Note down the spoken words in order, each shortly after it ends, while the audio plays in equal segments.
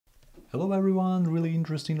Hello everyone, really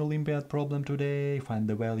interesting Olympiad problem today. Find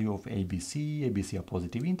the value of ABC. ABC are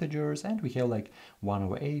positive integers and we have like 1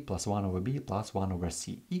 over A plus 1 over B plus 1 over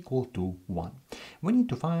C equal to 1. We need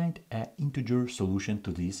to find an integer solution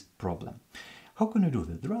to this problem. How can we do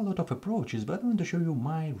that? There are a lot of approaches, but I want to show you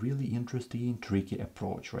my really interesting, tricky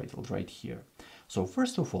approach right here. So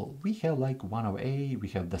first of all, we have like 1 over A, we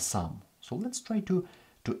have the sum. So let's try to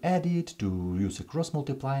add it, to use a cross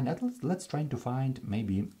multiplying, and let's try to find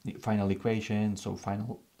maybe final equation, so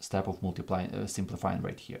final step of multiplying, simplifying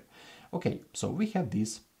right here. Okay, so we have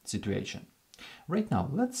this situation. Right now,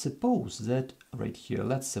 let's suppose that right here,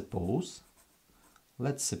 let's suppose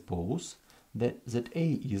that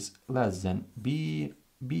A is less than B,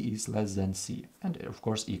 B is less than C, and of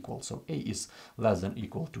course equal. So A is less than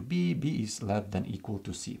equal to B, B is less than equal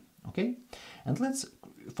to C. Okay, and let's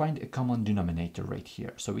find a common denominator right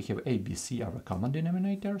here. So we have A, B, C, our common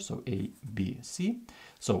denominator, so A, B, C.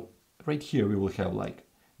 So right here we will have like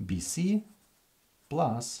BC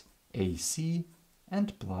plus AC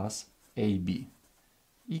and plus AB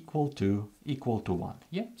equal to 1.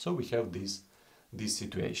 Yeah, so we have this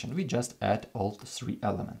situation. We just add all the three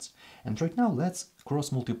elements. And right now let's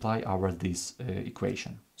cross multiply our this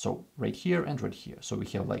equation. So right here and right here. So we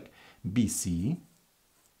have like BC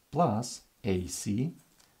plus AC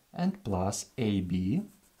and plus AB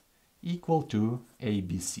equal to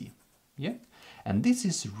ABC. Yeah, and this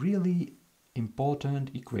is really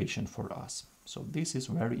important equation for us. So this is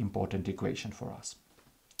very important equation for us.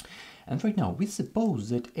 And right now we suppose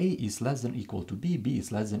that A is less than equal to B, B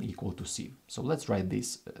is less than equal to C. So let's write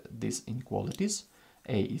these inequalities.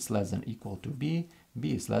 A is less than equal to B,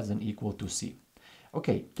 B is less than equal to C.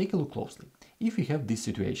 Okay, take a look closely. If we have this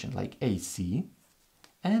situation like AC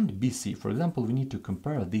and BC, for example, we need to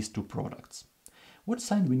compare these two products. What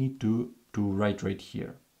sign we need to write right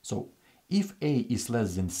here? So if A is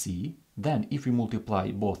less than C, then if we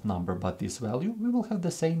multiply both number by this value, we will have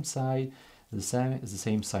the same sign, the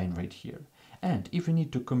same sign right here. And if we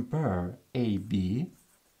need to compare AB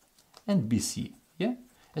and BC, yeah,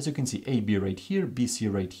 as you can see, AB right here,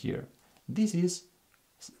 BC right here, this is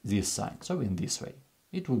this sign. So in this way,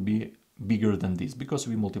 it will be bigger than this because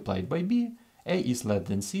we multiplied by B. A is less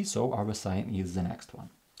than C, so our sign is the next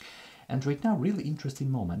one. And right now, really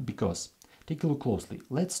interesting moment, because take a look closely.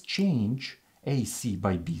 Let's change AC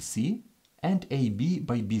by BC and AB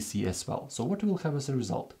by BC as well. So what we will have as a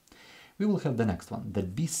result? We will have the next one,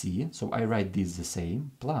 that BC, so I write this the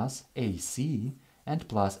same, plus AC and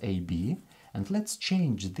plus AB. And let's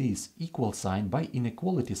change this equal sign by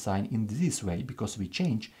inequality sign in this way, because we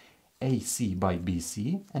change AC by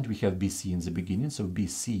BC, and we have BC in the beginning, so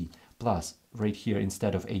BC plus, right here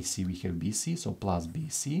instead of AC we have BC, so plus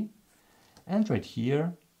BC, and right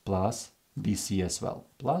here plus BC as well,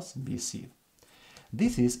 plus BC.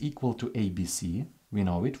 This is equal to ABC, we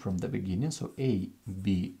know it from the beginning, so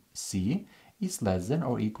ABC is less than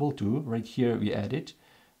or equal to, right here we add it,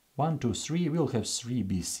 1, 2, 3, we'll have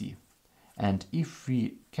 3BC. And if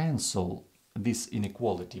we cancel this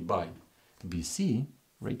inequality by BC,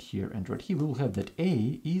 right here and right here, we will have that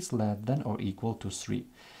A is less than or equal to 3.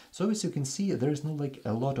 So as you can see, there is no like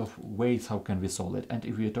a lot of ways how can we solve it. And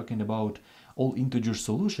if we are talking about all integer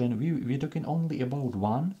solution, we're talking only about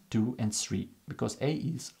 1, 2, and 3, because A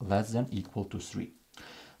is less than equal to 3.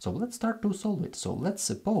 So let's start to solve it. So let's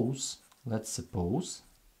suppose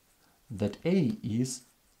that A is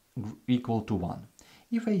equal to 1.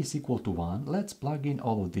 If A is equal to 1, let's plug in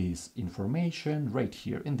all of this information right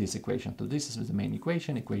here in this equation. So this is the main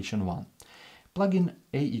equation, equation 1. Plug in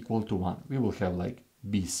A equal to 1. We will have like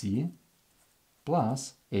BC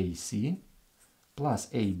plus AC plus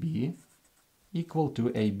AB equal to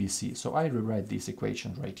ABC. So I rewrite this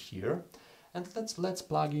equation right here. And let's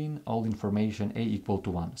plug in all information A equal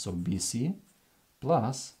to 1. So BC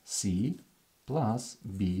plus C plus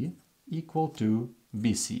B equal to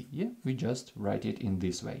BC. Yeah, we just write it in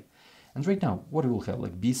this way. And right now, what we will have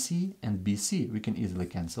like BC and BC, we can easily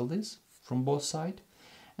cancel this from both sides.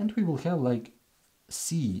 And we will have like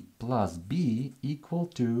C plus B equal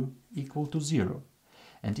to 0.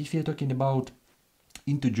 And if you're talking about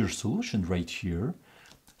integer solution right here,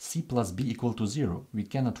 C plus B equal to 0, we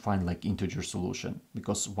cannot find like integer solution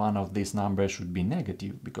because one of these numbers should be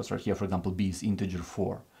negative, because right here, for example, B is integer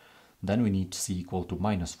 4. Then we need C equal to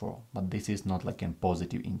 -4, but this is not like a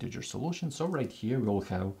positive integer solution. So right here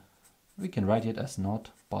we can write it as not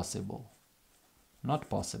possible. Not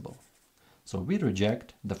possible. So we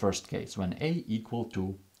reject the first case when A equal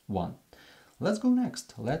to 1. Let's go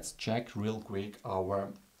next. Let's check real quick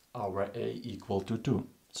our A equal to 2.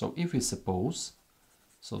 So if we suppose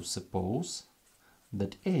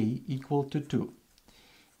that A equal to 2.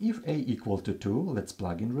 if a equal to 2, let's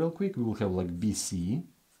plug in real quick, we will have like bc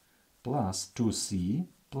plus 2c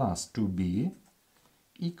plus 2b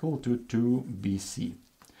equal to 2bc.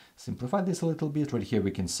 Simplify this a little bit. Right here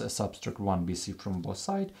we can subtract 1bc from both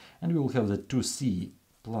sides, and we will have the 2c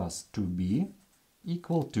plus 2b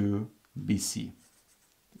equal to bc.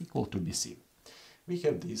 We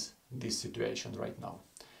have this situation right now.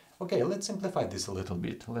 Okay, let's simplify this a little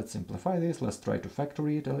bit. Let's simplify this. Let's try to factor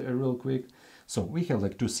it real quick. So we have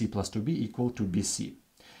like 2c plus 2b equal to bc.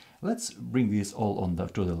 Let's bring this all on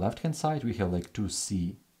to the left hand side. We have like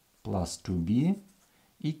 2c plus 2b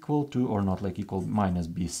equal to, or not like equal, minus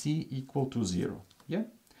bc equal to 0. Yeah?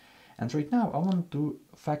 And right now I want to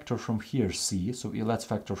factor from here c. So let's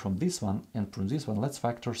factor from this one, and from this one let's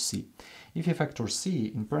factor c. If you factor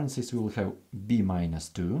c, in parentheses we will have b minus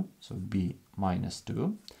 2. So b minus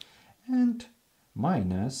 2. And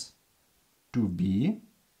minus 2b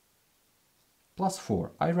plus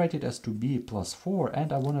 4. I write it as 2b plus 4,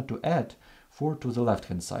 and I wanted to add 4 to the left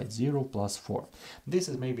hand side, 0 plus 4. This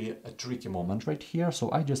is maybe a tricky moment right here,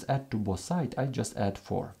 so I just add to both sides, I just add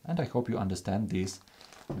 4. And I hope you understand this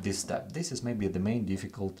step. This is maybe the main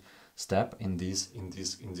difficult step in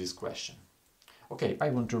this question. Okay, I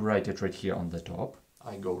want to write it right here on the top.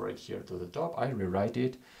 I go right here to the top, I rewrite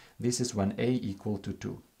it. This is when a equal to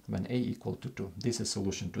 2. When a equal to 2. This is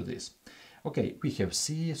solution to this. Okay, we have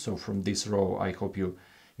c, so from this row I hope you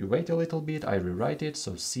wait a little bit, I rewrite it,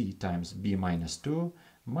 so c times b minus 2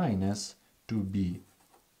 minus 2b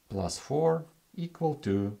plus 4 equal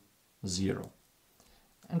to 0.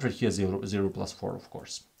 And right here 0 plus 4, of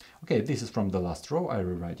course. Okay, this is from the last row, I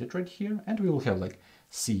rewrite it right here, and we will have like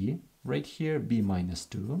c right here, b minus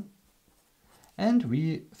 2, and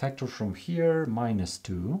we factor from here minus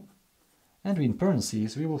 2, and in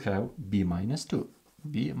parentheses we will have b minus 2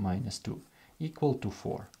 equal to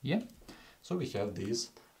 4. Yeah, so we have this.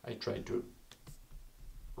 I try to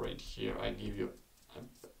right here, I give you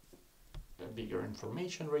a bigger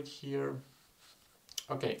information right here.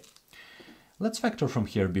 Okay, let's factor from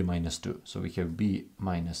here b minus 2. So we have b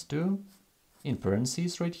minus 2 in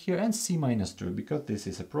parentheses right here, and c minus 2, because this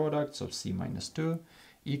is a product, so c minus 2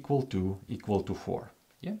 equal to 4.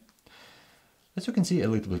 Yeah. As you can see, a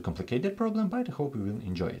little bit complicated problem, but I hope you will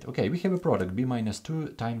enjoy it. Okay, we have a product b minus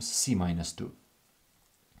 2 times c minus 2.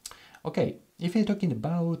 Okay, if you're talking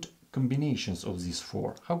about combinations of these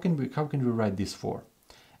 4, how can we write this 4?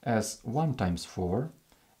 As 1 times 4,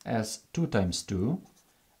 as 2 times 2,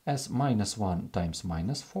 as minus 1 times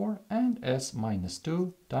minus 4, and as minus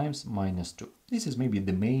 2 times minus 2. This is maybe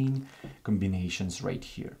the main combinations right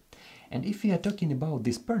here. And if we are talking about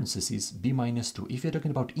these parentheses, b minus 2, if we are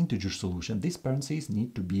talking about integer solution, these parentheses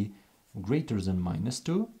need to be greater than minus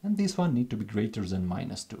 2, and this one need to be greater than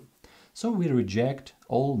minus 2. So we reject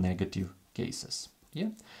all negative cases. Yeah.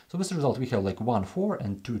 So as a result, we have like 1, 4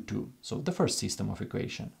 and 2, 2. So the first system of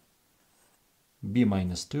equation, b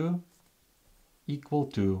minus 2 equal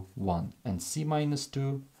to 1 and c minus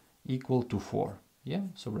 2 equal to 4. Yeah.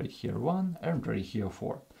 So right here 1 and right here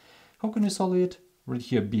 4. How can we solve it? Right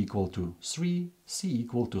here b equal to 3, c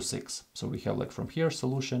equal to 6. So we have like from here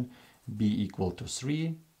solution b equal to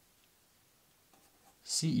 3,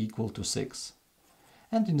 c equal to 6.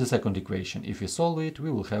 And in the second equation, if we solve it,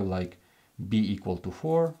 we will have like b equal to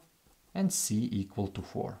 4 and c equal to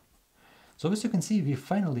 4. So as you can see, we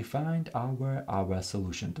finally find our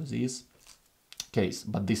solution to this case.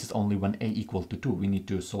 But this is only when a equal to 2. We need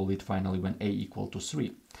to solve it finally when a equal to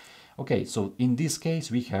 3. Okay, so in this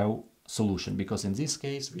case we have solution, because in this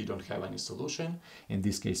case we don't have any solution. In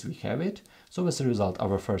this case we have it. So as a result,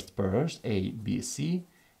 our first pairs a, b, c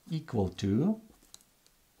equal to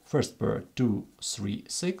first pair 2, 3,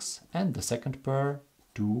 6, and the second pair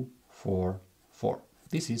 2, 4, 4.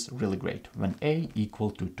 This is really great when a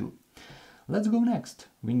equal to 2. Let's go next.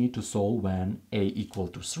 We need to solve when a equal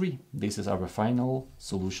to 3. This is our final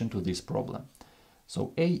solution to this problem.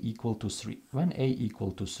 So a equal to 3. When a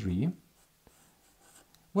equal to 3,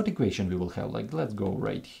 what equation we will have? Like, let's go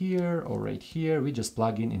right here or right here. We just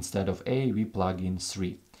plug in, instead of a, we plug in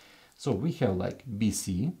 3. So we have like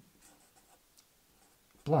bc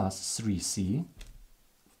plus 3c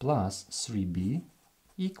plus 3b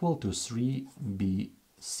equal to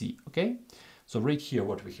 3bc. Okay, so right here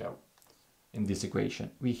what we have in this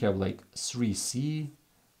equation, we have like 3c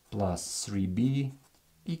plus 3b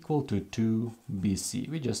equal to 2bc.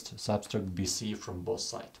 We just subtract bc from both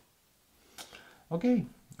sides. Okay,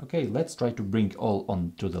 let's try to bring all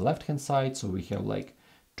on to the left hand side. So we have like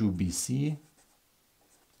 2bc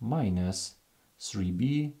minus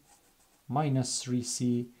 3b minus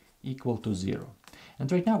 3c equal to 0.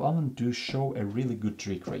 And right now I want to show a really good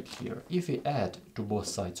trick right here. If we add to both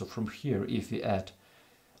sides, so from here, if we add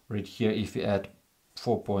right here, if we add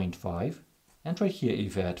 4.5, and right here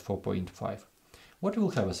if we add 4.5, what we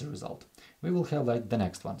will have as a result? We will have like the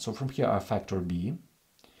next one. So from here I factor b.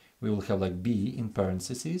 We will have like b in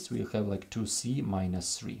parentheses. We will have like 2c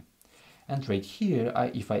minus 3. And right here,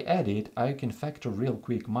 if I add it, I can factor real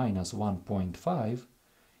quick minus 1.5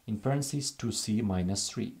 in parentheses 2c minus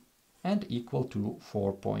 3 and equal to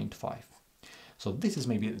 4.5. So this is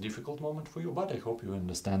maybe a difficult moment for you, but I hope you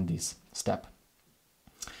understand this step.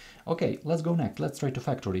 Okay, let's go next. Let's try to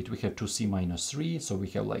factor it. We have 2c minus 3, so we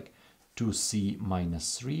have like 2c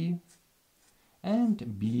minus 3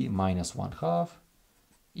 and b minus 1/2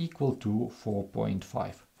 equal to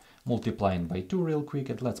 4.5. Multiplying by 2 real quick,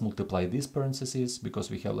 and let's multiply these parentheses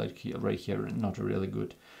because we have like here, right here, not a really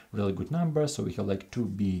good number. So we have like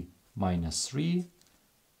 2b minus 3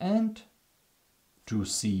 and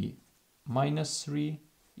 2c minus 3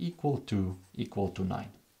 equal to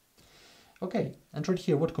 9. Okay, and right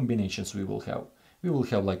here, what combinations we will have? We will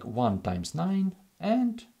have like 1 times 9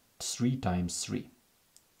 and 3 times 3.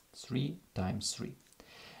 3 times 3.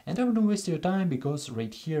 And I wouldn't waste your time because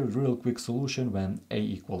right here, real quick solution when a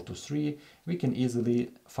equal to 3, we can easily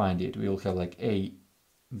find it. We will have like a,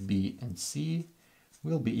 b, and c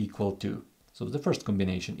will be equal to. So the first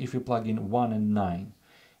combination, if you plug in 1 and 9,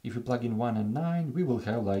 we will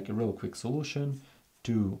have like a real quick solution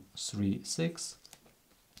 2, 3, 6,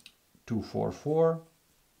 2, 4, 4,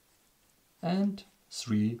 and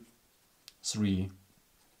 3, 3,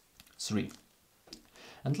 3.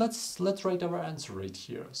 And let's write our answer right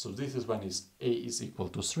here. So this is when is a is equal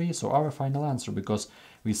to 3. So our final answer, because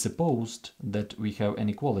we supposed that we have an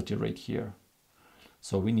equality right here.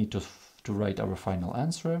 So we need to write our final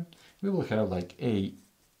answer. We will have like a,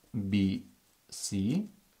 b, c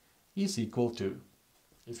is equal to,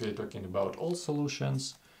 if we're talking about all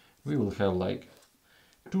solutions, we will have like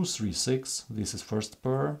 2, 3, 6, this is first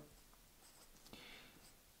pair,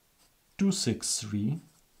 2, 6, 3,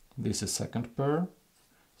 this is second pair,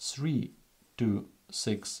 3, 2,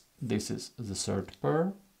 6, this is the third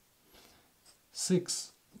pair,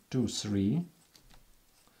 6, 2, 3,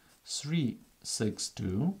 3, 6,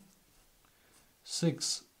 2,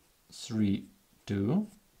 6, 3, 2,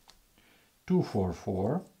 2, 4,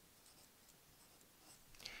 4,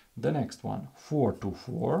 the next one 4, 2,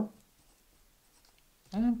 4,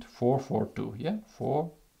 and 4, 4, 2, yeah,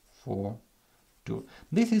 4, 4, 2.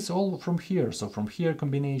 This is all from here, so from here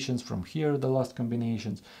combinations, from here the last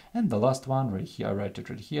combinations, and the last one right here, I write it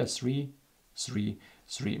right here, 3, 3,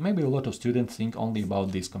 3. Maybe a lot of students think only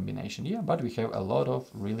about this combination, yeah, but we have a lot of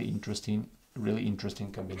really interesting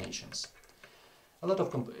combinations. A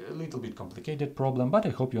little bit complicated problem, but I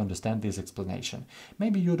hope you understand this explanation.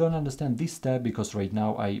 Maybe you don't understand this step because right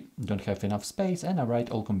now I don't have enough space and I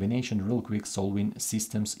write all combination real quick solving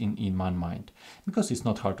systems in my mind. Because it's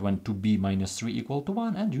not hard when 2b minus 3 equal to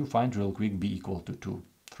 1 and you find real quick b equal to 2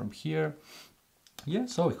 from here. Yeah,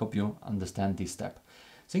 so I hope you understand this step.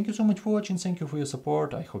 Thank you so much for watching, thank you for your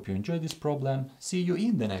support, I hope you enjoyed this problem. See you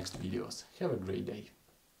in the next videos. Have a great day.